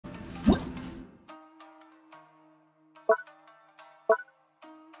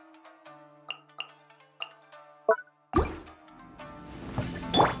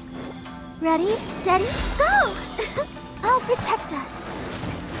Ready, steady, go! I'll protect us.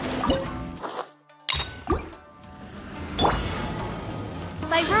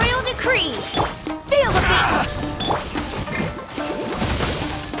 By royal decree, feel the beat!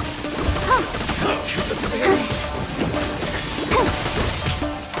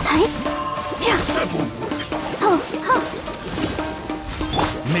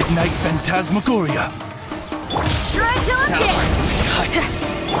 Midnight Phantasmagoria. Try to again!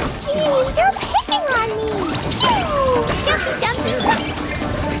 Gee, you're picking on me! Jumpy dumpy!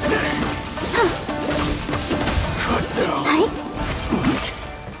 Cut down.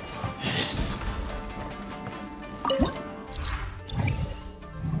 This.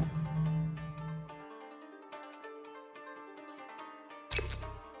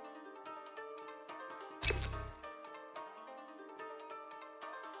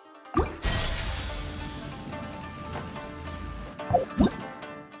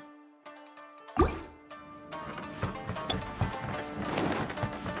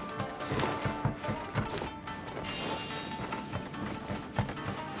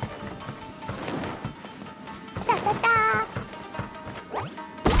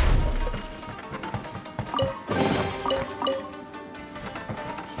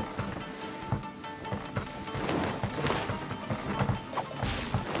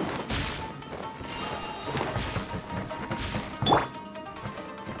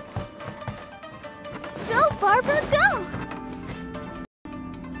 Barbara, go!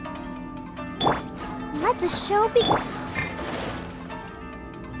 Let the show begin.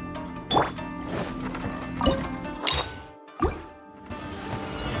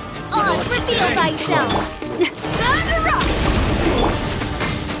 Oz, reveal thyself! Time to rock!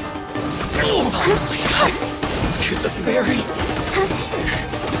 To the fairy!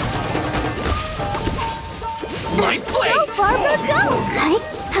 My blade! Go, Barbara, go!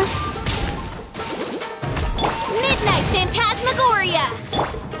 Midnight Phantasmagoria!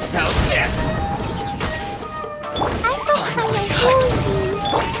 How's this? I feel kind of cozy.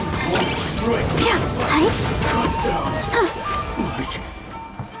 One strike. Cut down. Like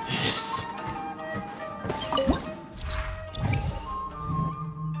this.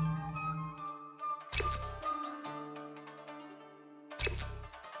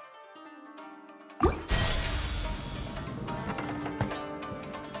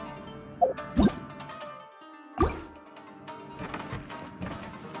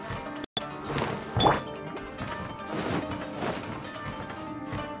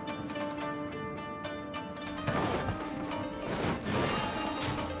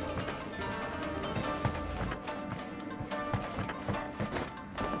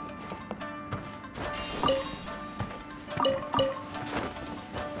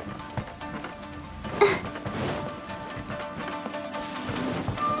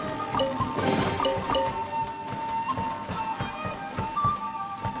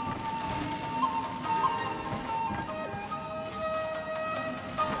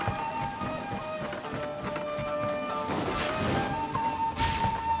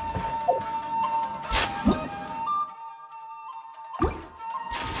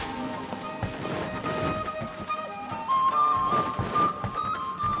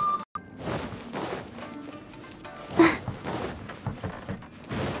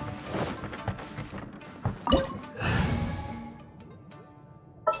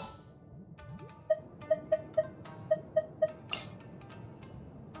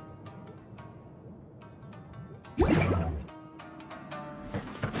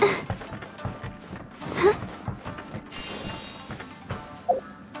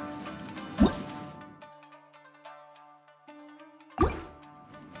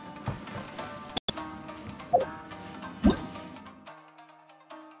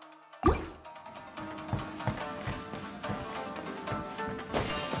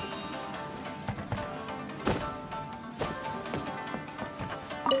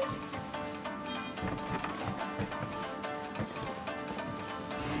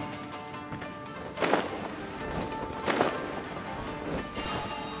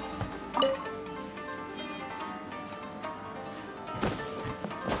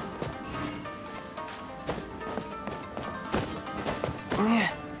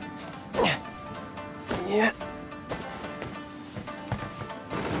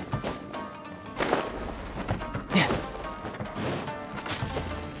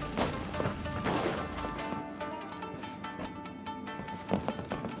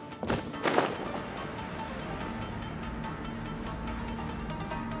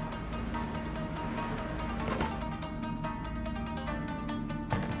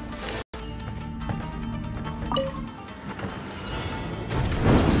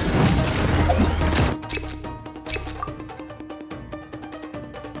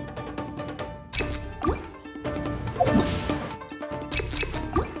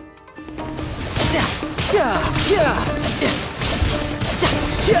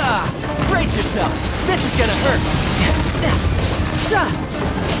 Brace yourself! This is gonna hurt!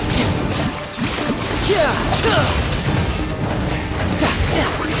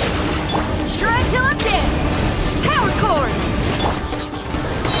 Shred till I'm dead! Power cord!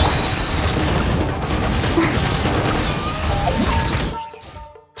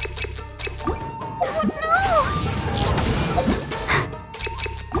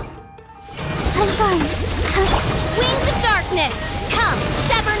 I'm fine. Wings of darkness! Come,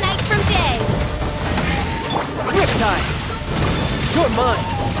 sever night from day! Riptide! You're mine!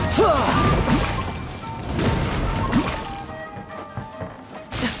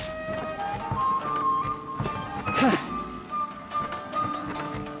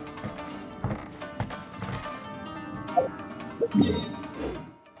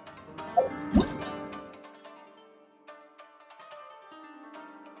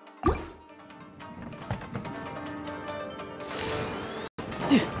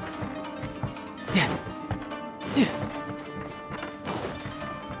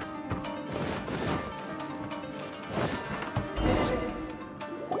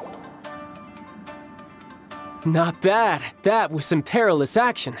 Not bad. That was some perilous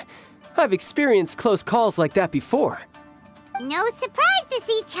action. I've experienced close calls like that before. No surprise to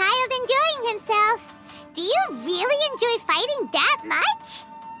see Childe enjoying himself. Do you really enjoy fighting that much?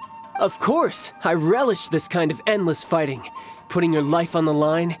 Of course. I relish this kind of endless fighting. Putting your life on the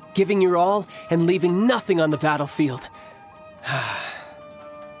line, giving your all, and leaving nothing on the battlefield. I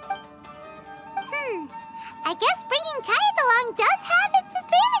guess bringing Childe along does have its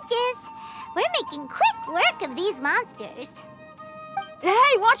advantages. We're making quick work of these monsters.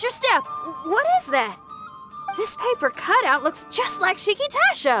 Hey, watch your step! What is that? This paper cutout looks just like Shiki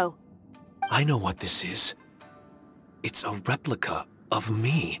Taisho. I know what this is. It's a replica of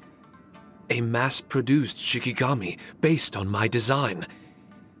me. A mass-produced Shikigami based on my design.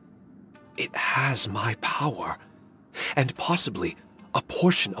 It has my power, and possibly a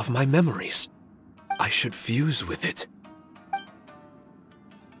portion of my memories. I should fuse with it.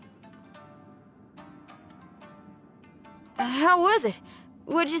 How was it?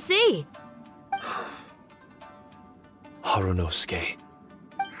 What'd you see? Harunosuke.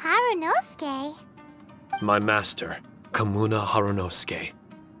 Harunosuke? My master, Kamuna Harunosuke.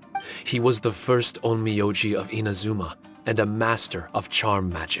 He was the first Onmyoji of Inazuma and a master of charm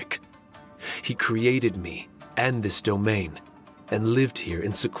magic. He created me and this domain and lived here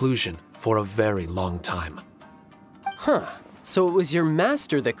in seclusion for a very long time. Huh. So it was your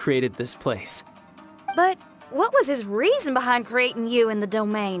master that created this place. But what was his reason behind creating you in the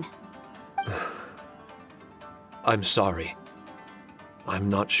domain? I'm sorry. I'm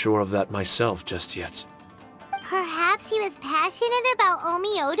not sure of that myself just yet. Perhaps he was passionate about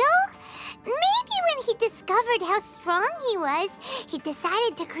Omiodo? Maybe when he discovered how strong he was, he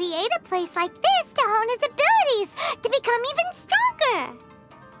decided to create a place like this to hone his abilities, to become even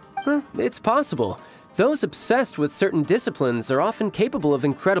stronger. It's possible. Those obsessed with certain disciplines are often capable of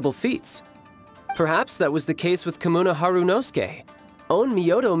incredible feats. Perhaps that was the case with Kamuna Harunosuke.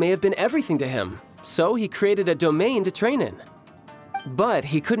 Onmyodo may have been everything to him, so he created a domain to train in. But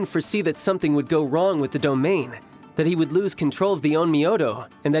he couldn't foresee that something would go wrong with the domain, that he would lose control of the Onmyodo,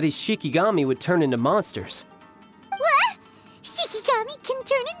 and that his Shikigami would turn into monsters. What? Shikigami can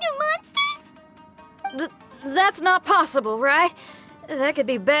turn into monsters? That's not possible, right? That could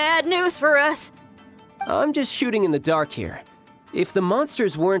be bad news for us. I'm just shooting in the dark here. If the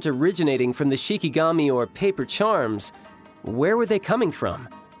monsters weren't originating from the Shikigami or paper charms, where were they coming from?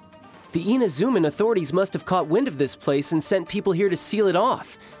 The Inazuman authorities must have caught wind of this place and sent people here to seal it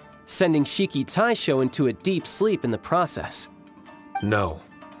off, sending Shiki Taisho into a deep sleep in the process. No.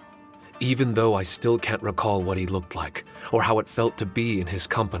 Even though I still can't recall what he looked like, or how it felt to be in his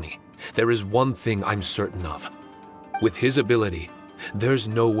company, there is one thing I'm certain of. With his ability, there's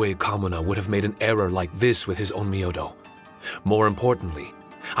no way Kamuna would have made an error like this with his Onmyodo. More importantly,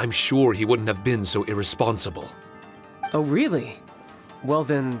 I'm sure he wouldn't have been so irresponsible. Oh, really? Well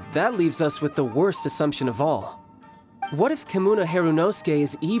then, that leaves us with the worst assumption of all. What if Kamuna Harunosuke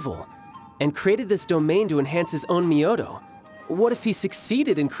is evil, and created this domain to enhance his own Onmyodo? What if he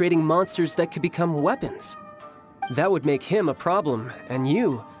succeeded in creating monsters that could become weapons? That would make him a problem, and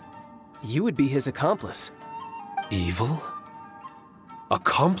you would be his accomplice. Evil?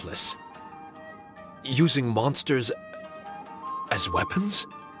 Accomplice? Using monsters as weapons?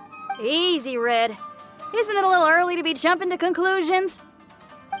 Easy, Red. Isn't it a little early to be jumping to conclusions?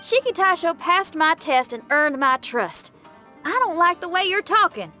 Shiki Taisho passed my test and earned my trust. I don't like the way you're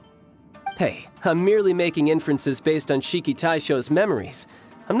talking. Hey, I'm merely making inferences based on Shiki Taisho's memories.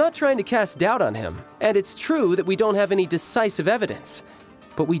 I'm not trying to cast doubt on him, and it's true that we don't have any decisive evidence.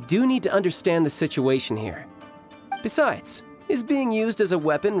 But we do need to understand the situation here. Besides, is being used as a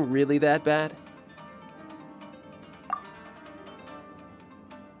weapon really that bad?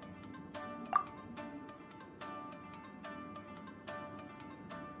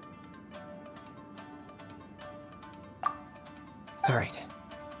 Alright.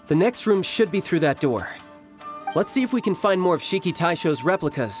 The next room should be through that door. Let's see if we can find more of Shiki Taisho's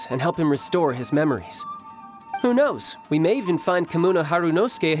replicas and help him restore his memories. Who knows? We may even find Kamuna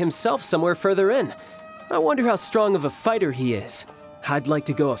Harunosuke himself somewhere further in. I wonder how strong of a fighter he is. I'd like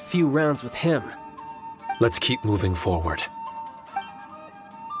to go a few rounds with him. Let's keep moving forward.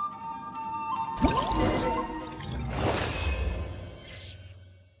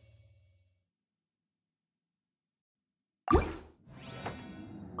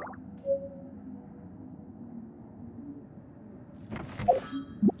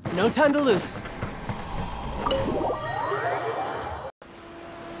 No time to lose.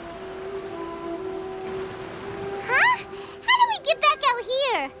 Huh? How do we get back out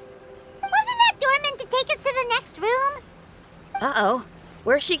here? Wasn't that door meant to take us to the next room? Uh-oh.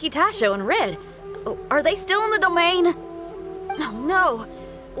 Where's Shiki Taisho and Red? Oh, are they still in the domain? Oh, no.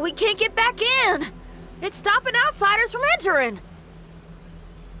 We can't get back in. It's stopping outsiders from entering.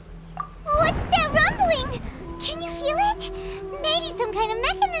 What's that rumbling? Can you feel it? Maybe some kind of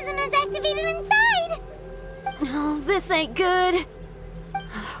mechanism is activated inside. Oh, this ain't good.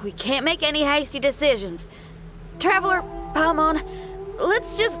 We can't make any hasty decisions. Traveler, Paimon,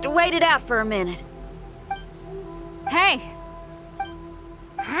 let's just wait it out for a minute. Hey.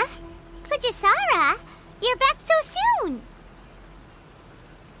 Huh? Kujisara, you're back so soon.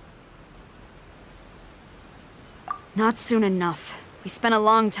 Not soon enough. We spent a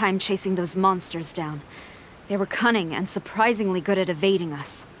long time chasing those monsters down. They were cunning and surprisingly good at evading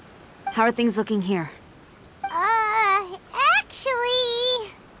us. How are things looking here?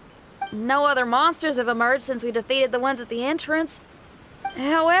 Actually... No other monsters have emerged since we defeated the ones at the entrance.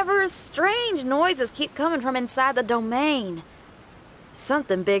 However, strange noises keep coming from inside the domain.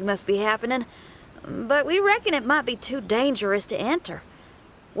 Something big must be happening, but we reckon it might be too dangerous to enter.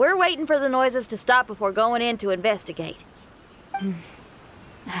 We're waiting for the noises to stop before going in to investigate.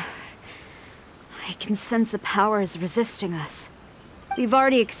 I can sense a power is resisting us. We've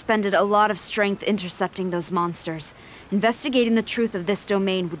already expended a lot of strength intercepting those monsters. Investigating the truth of this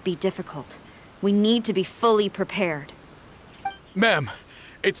domain would be difficult. We need to be fully prepared. Ma'am,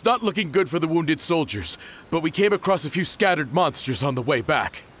 it's not looking good for the wounded soldiers, but we came across a few scattered monsters on the way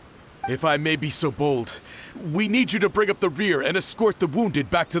back. If I may be so bold, we need you to bring up the rear and escort the wounded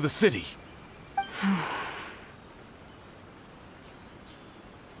back to the city.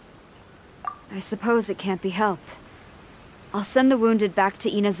 I suppose it can't be helped. I'll send the wounded back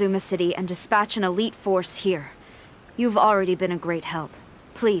to Inazuma City and dispatch an elite force here. You've already been a great help.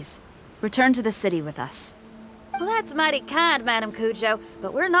 Please, return to the city with us. Well, that's mighty kind, Madam Kujo,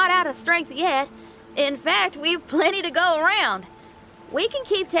 but we're not out of strength yet. In fact, we've plenty to go around. We can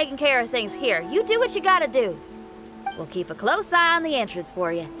keep taking care of things here. You do what you gotta do. We'll keep a close eye on the entrance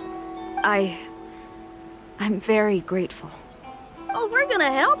for you. I'm very grateful. Oh, if we're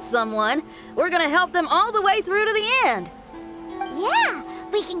gonna help someone, we're gonna help them all the way through to the end. Yeah,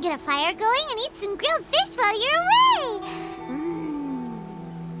 we can get a fire going and eat some grilled fish while you're away.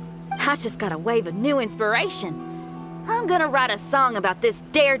 I just got a wave of new inspiration. I'm gonna write a song about this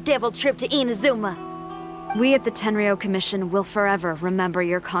daredevil trip to Inazuma. We at the Tenryou Commission will forever remember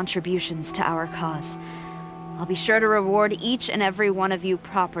your contributions to our cause. I'll be sure to reward each and every one of you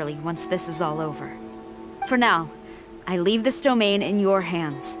properly once this is all over. For now, I leave this domain in your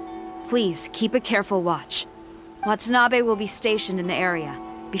hands. Please keep a careful watch. Watanabe will be stationed in the area.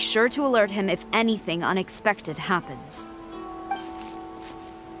 Be sure to alert him if anything unexpected happens.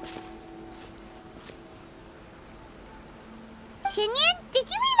 Xinyan, did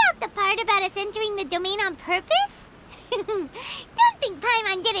you leave out the part about us entering the domain on purpose? Don't think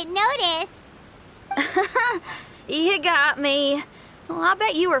Paimon didn't notice. You got me. Well, I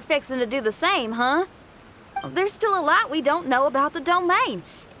bet you were fixing to do the same, huh? There's still a lot we don't know about the domain.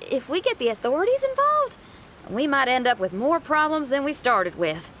 If we get the authorities involved, we might end up with more problems than we started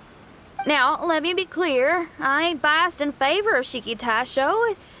with. Now, let me be clear. I ain't biased in favor of Shiki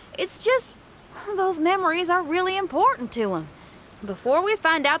Taisho. It's just, those memories are really important to him. Before we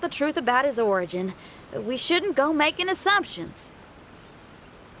find out the truth about his origin, we shouldn't go making assumptions.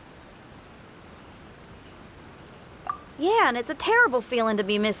 Yeah, and it's a terrible feeling to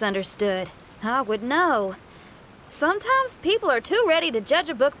be misunderstood. I would know. Sometimes people are too ready to judge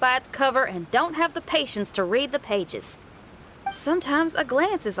a book by its cover and don't have the patience to read the pages. Sometimes a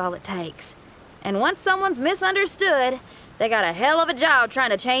glance is all it takes. And once someone's misunderstood, they got a hell of a job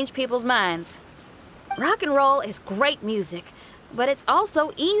trying to change people's minds. Rock and roll is great music, but it's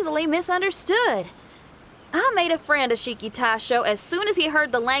also easily misunderstood. I made a friend of Shiki Taisho as soon as he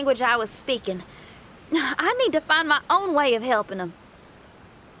heard the language I was speaking. I need to find my own way of helping him.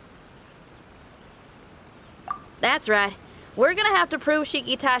 That's right. We're gonna have to prove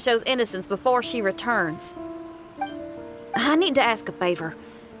Shiki Taisho's innocence before she returns. I need to ask a favor.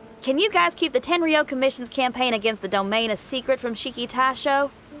 Can you guys keep the Tenryou Commission's campaign against the domain a secret from Shiki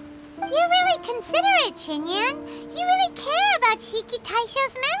Taisho? You're really considerate, Xinyan. You really care about Shiki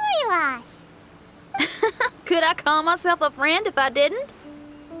Taisho's memory loss. Could I call myself a friend if I didn't?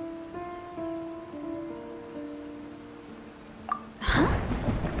 Huh?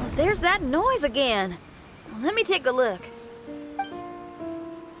 Well, there's that noise again. Let me take a look.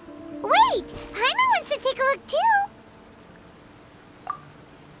 Wait! Paimon wants to take a look too!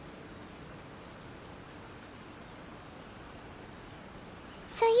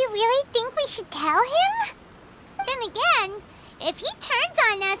 So you really think we should tell him? Then again, if he turns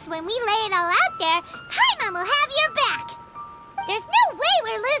on us when we lay it all out there, Paimon will have your back! There's no way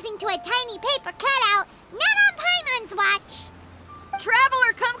we're losing to a tiny paper cutout, not on Paimon's watch!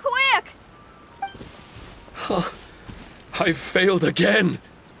 Traveler, come quick! I failed again!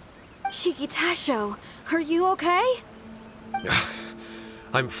 Shiki Taisho, are you okay?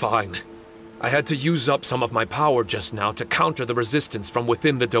 I'm fine. I had to use up some of my power just now to counter the resistance from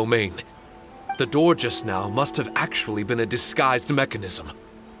within the domain. The door just now must have actually been a disguised mechanism.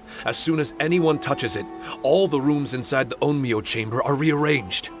 As soon as anyone touches it, all the rooms inside the Onmyo chamber are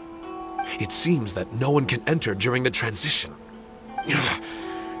rearranged. It seems that no one can enter during the transition.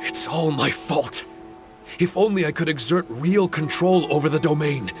 It's all my fault. If only I could exert real control over the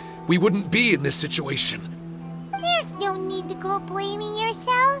domain, we wouldn't be in this situation. There's no need to go blaming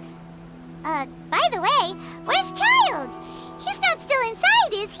yourself. By the way, where's Childe? He's not still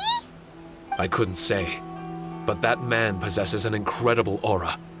inside, is he? I couldn't say, but that man possesses an incredible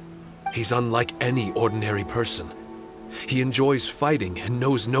aura. He's unlike any ordinary person. He enjoys fighting and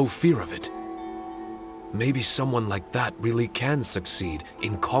knows no fear of it. Maybe someone like that really can succeed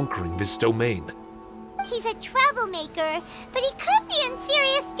in conquering this domain. He's a troublemaker, but he could be in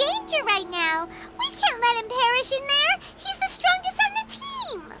serious danger right now. We can't let him perish in there. He's the strongest on the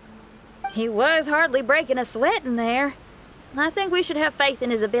team. He was hardly breaking a sweat in there. I think we should have faith in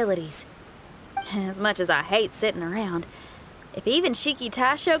his abilities. As much as I hate sitting around, if even Shiki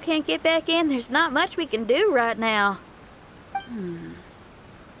Taisho can't get back in, there's not much we can do right now.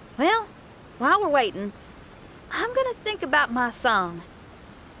 Well, while we're waiting, I'm gonna think about my song.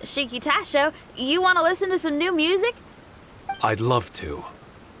 Shiki Taisho, you want to listen to some new music? I'd love to.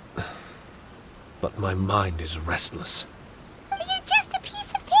 But my mind is restless. But you're just a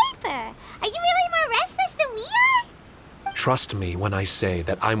piece of paper. Are you really more restless than we are? Trust me when I say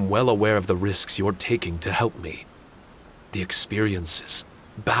that I'm well aware of the risks you're taking to help me. The experiences,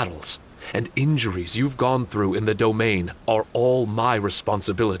 battles, and injuries you've gone through in the domain are all my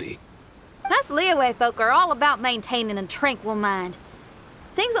responsibility. Us Liyue folk are all about maintaining a tranquil mind.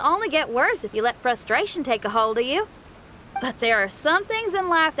 Things will only get worse if you let frustration take a hold of you. But there are some things in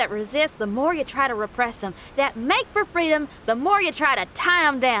life that resist the more you try to repress them, that make for freedom the more you try to tie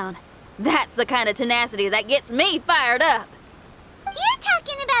them down. That's the kind of tenacity that gets me fired up. You're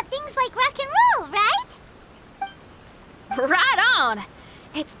talking about things like rock and roll, right? Right on!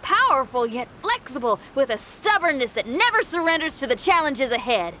 It's powerful yet flexible, with a stubbornness that never surrenders to the challenges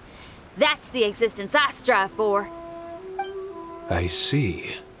ahead. That's the existence I strive for. I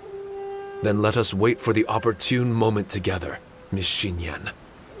see. Then let us wait for the opportune moment together, Miss Xinyan.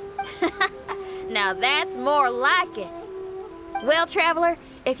 Now that's more like it. Well, Traveler,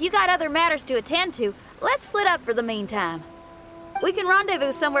 if you got other matters to attend to, let's split up for the meantime. We can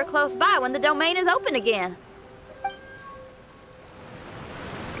rendezvous somewhere close by when the domain is open again.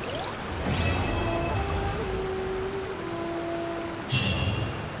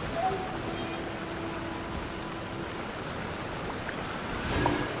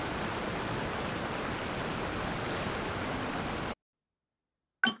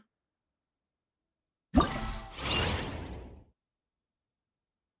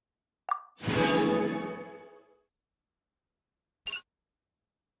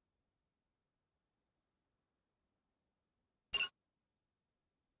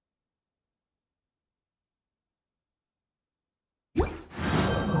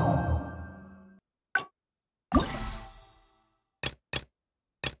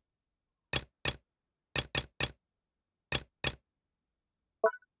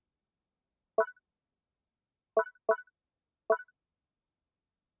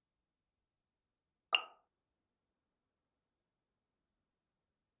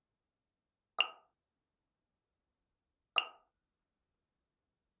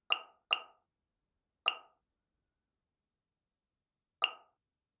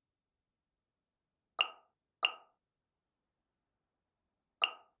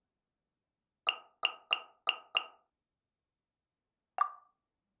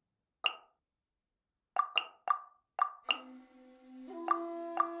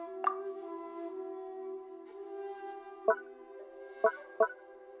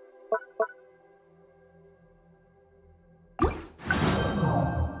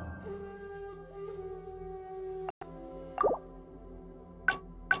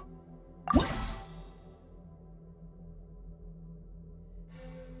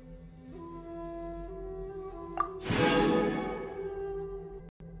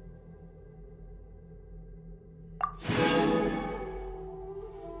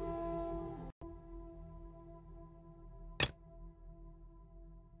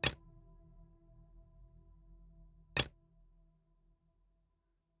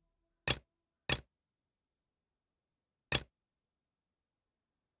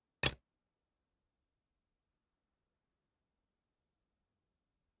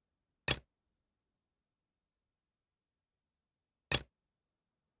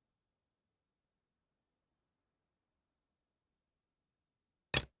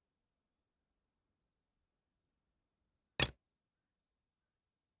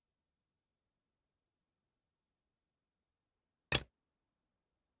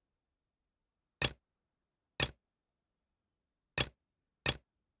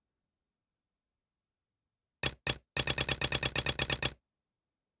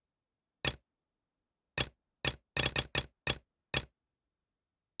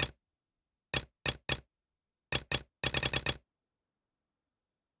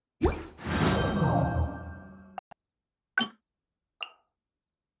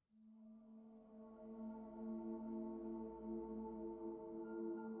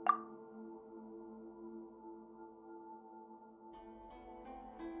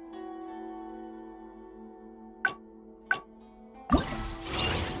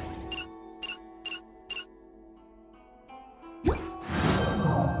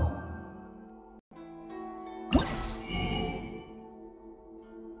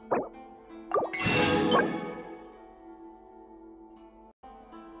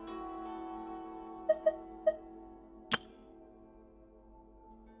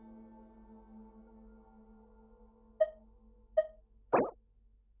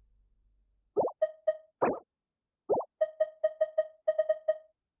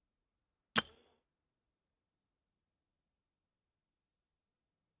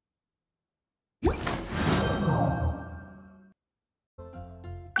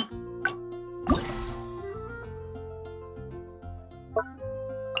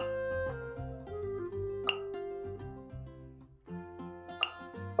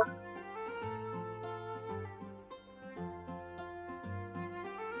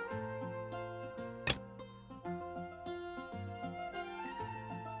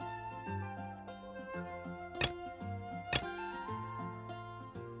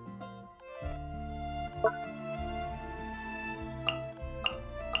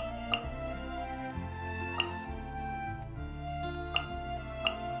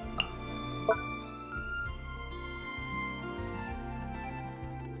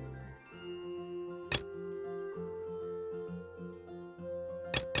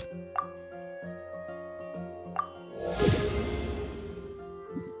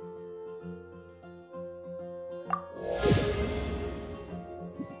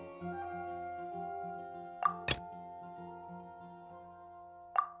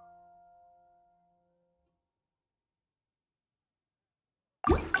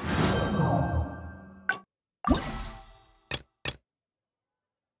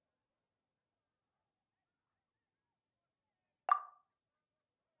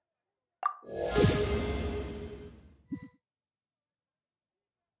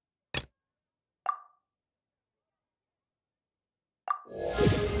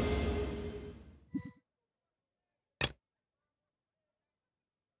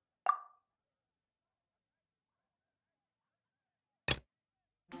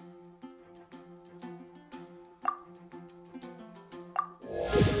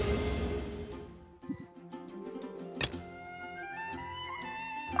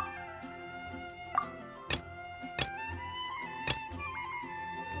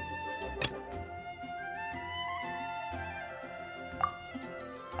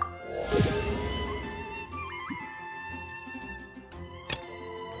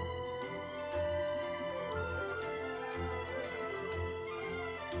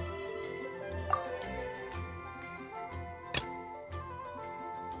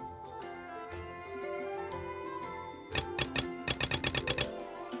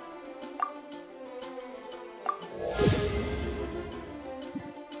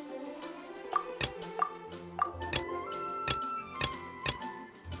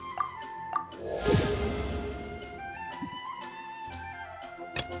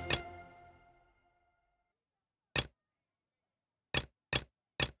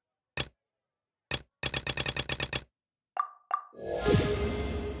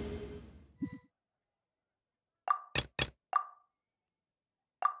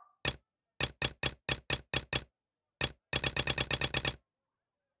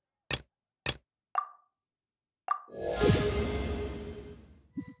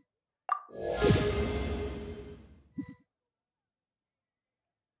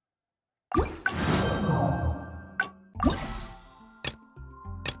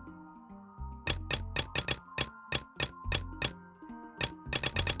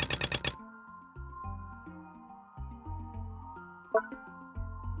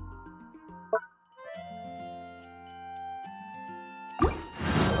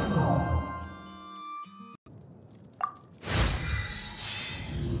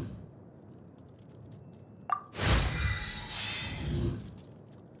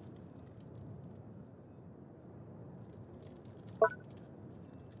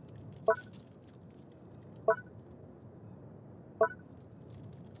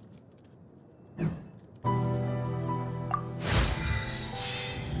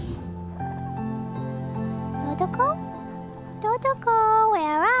 Dodoko? Dodoko,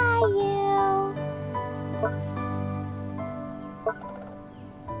 where are you?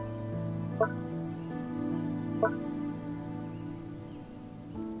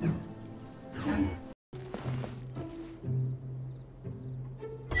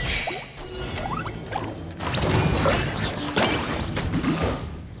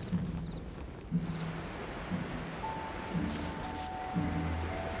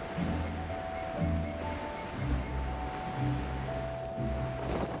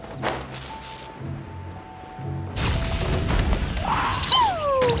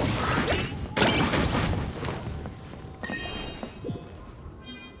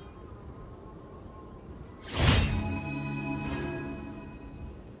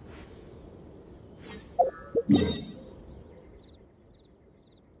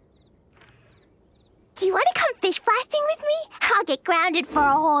 Do you want to come fish blasting with me? I'll get grounded for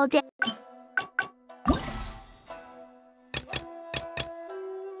a whole day.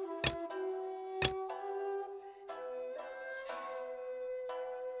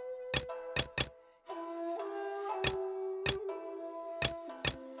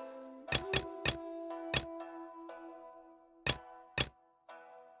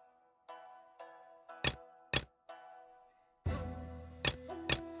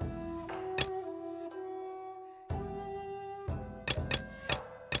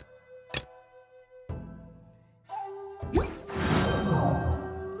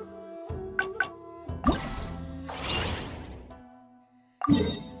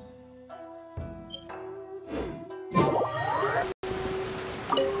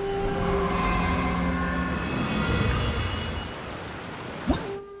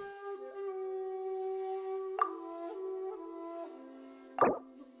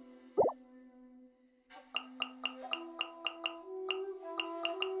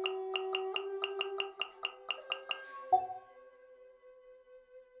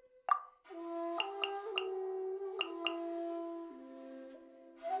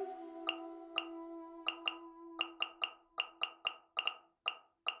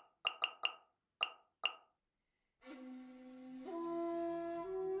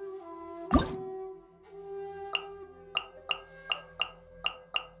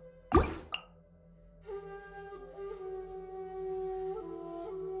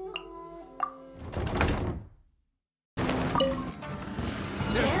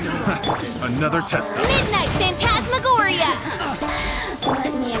 Another test cell. Midnight Phantasmagoria!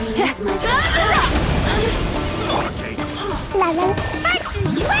 Let me amuse myself. La la. Sparks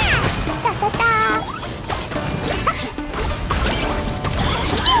and blast! Da da da!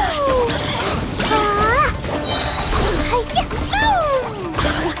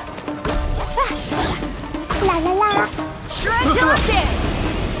 La la la. Shred Johnson!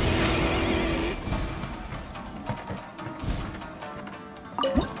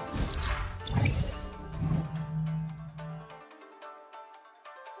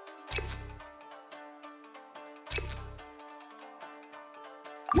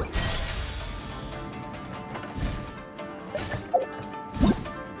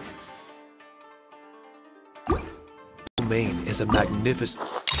 Domain is a magnificent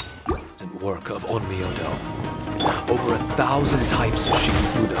work of Onmyodo. Over 1,000 types of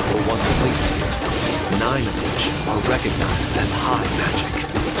Shikufuda were once placed here, 9 of which are recognized as high magic.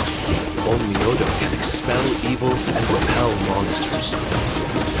 Onmyodo can expel evil and repel monsters.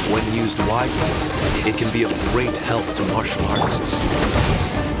 When used wisely, it can be of great help to martial artists.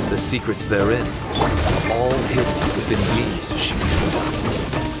 The secrets therein are all hidden within these Shikufuda.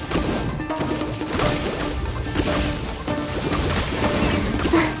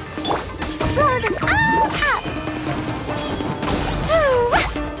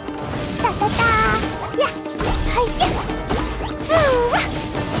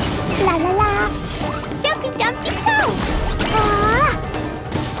 La la la! Jumpy Dumpty Go!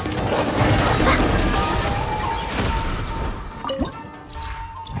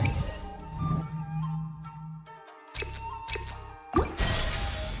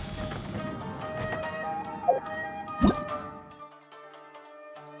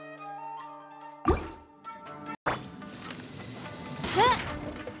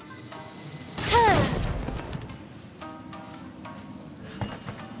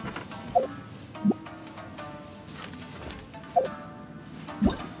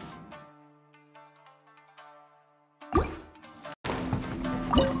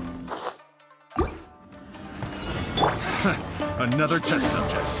 Another test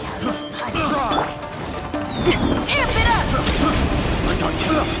subject. Amp it up! I got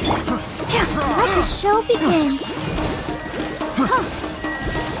killed. Let the show begin.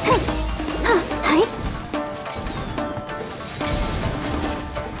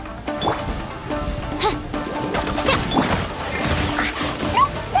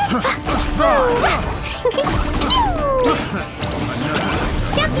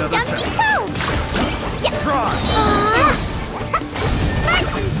 Another test.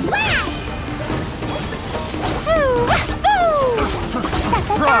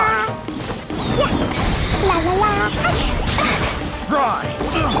 La la la! Fry!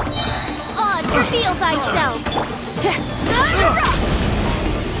 Oz, reveal thyself!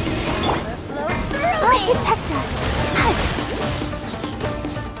 Oh, protect us!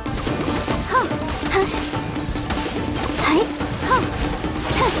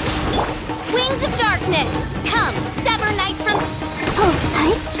 Wings of darkness! Come, sever night from...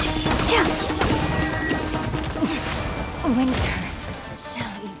 Winter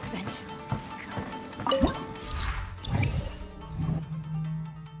shall eventually come.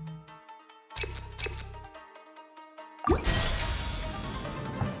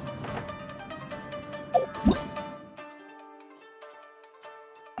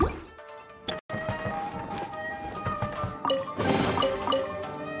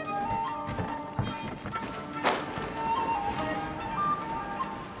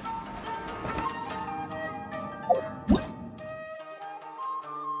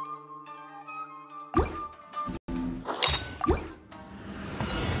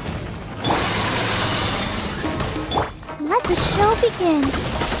 Let the show begin.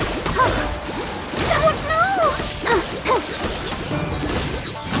 Oh no!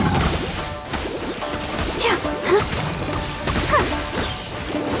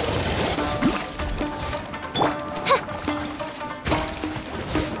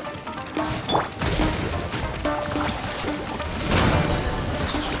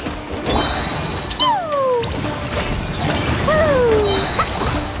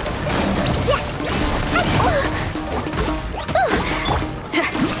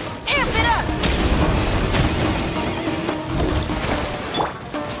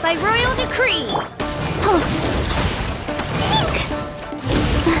 By royal decree!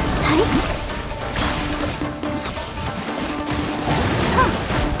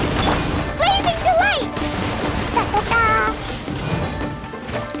 Blazing delight! Da-da-da!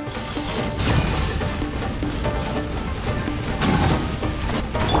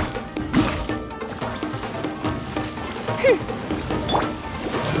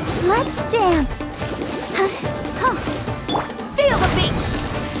 Let's dance!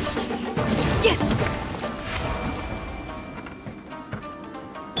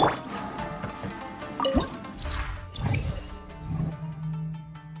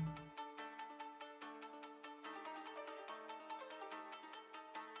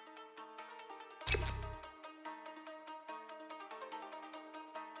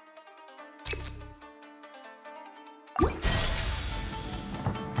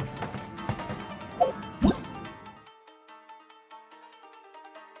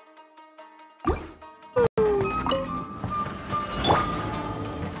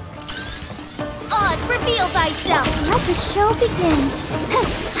 reveal thyself! Let the show begin!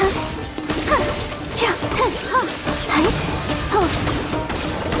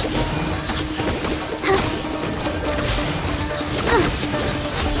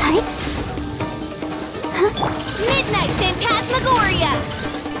 Midnight Phantasmagoria!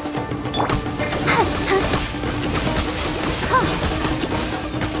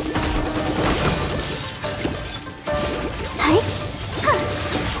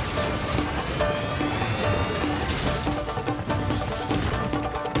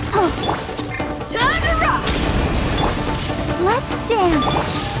 Time to rock! Let's dance!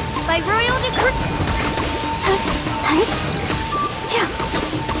 By royal decree...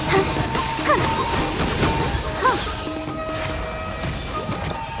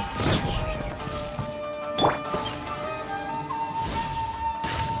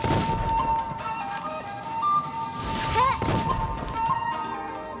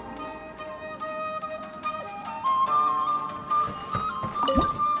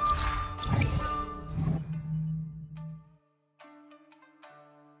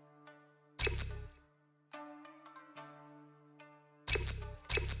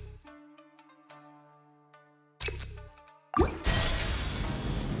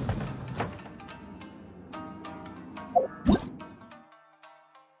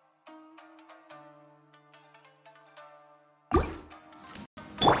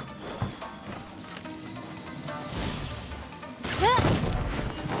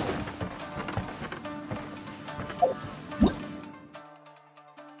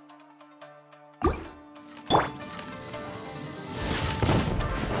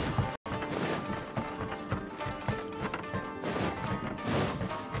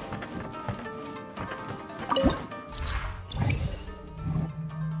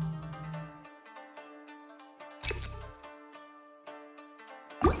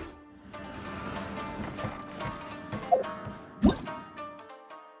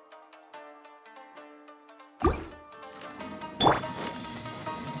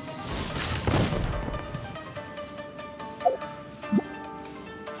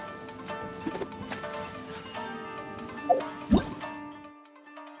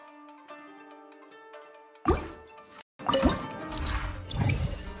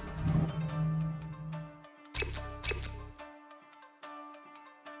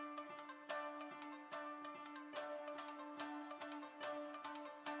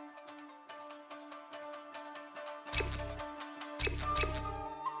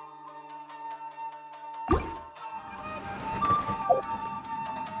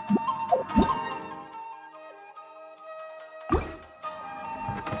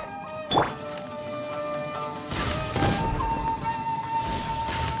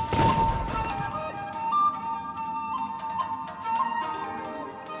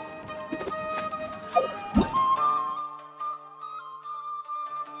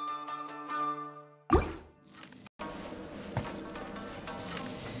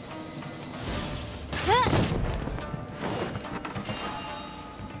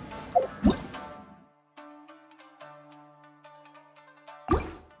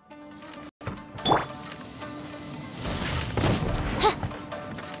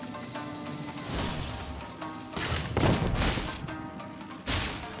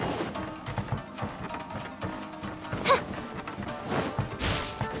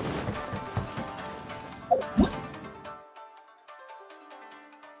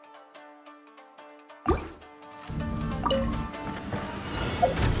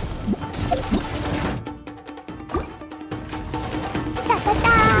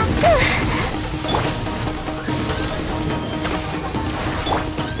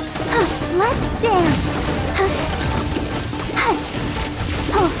 Let's dance!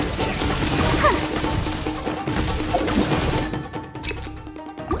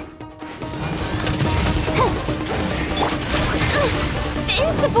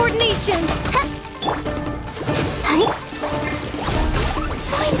 Insubordination!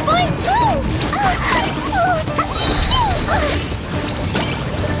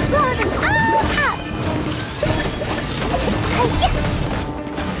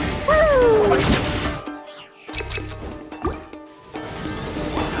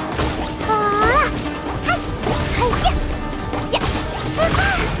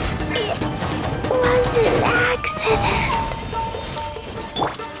 Was an accident.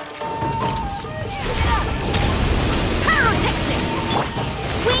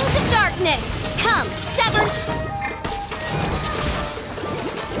 Wings of darkness, come, sever.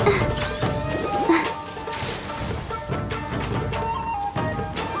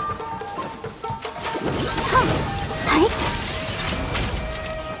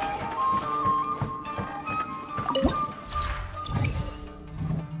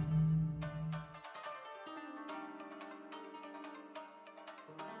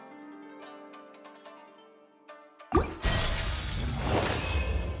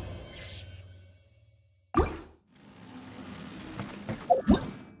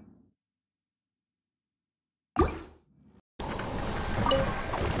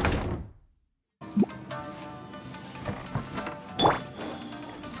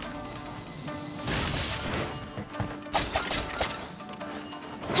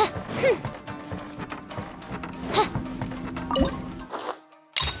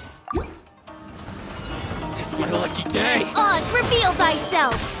 my lucky day. Oz, reveal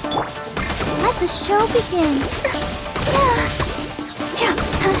thyself! Let the show begin.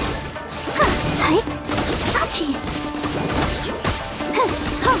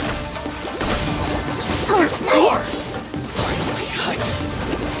 More!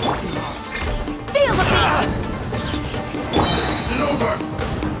 Feel the beat! Is it over?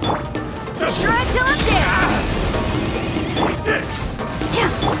 Try till I'm dead! Like this!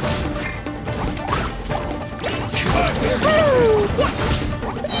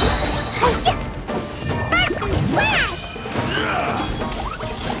 Sparks and splash!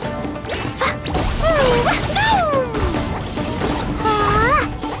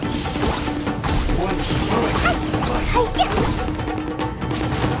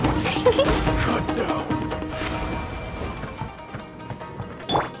 Cut down.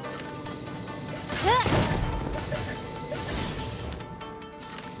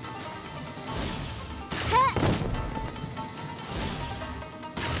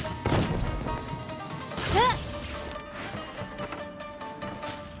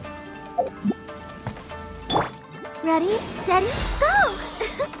 Ready, steady, go!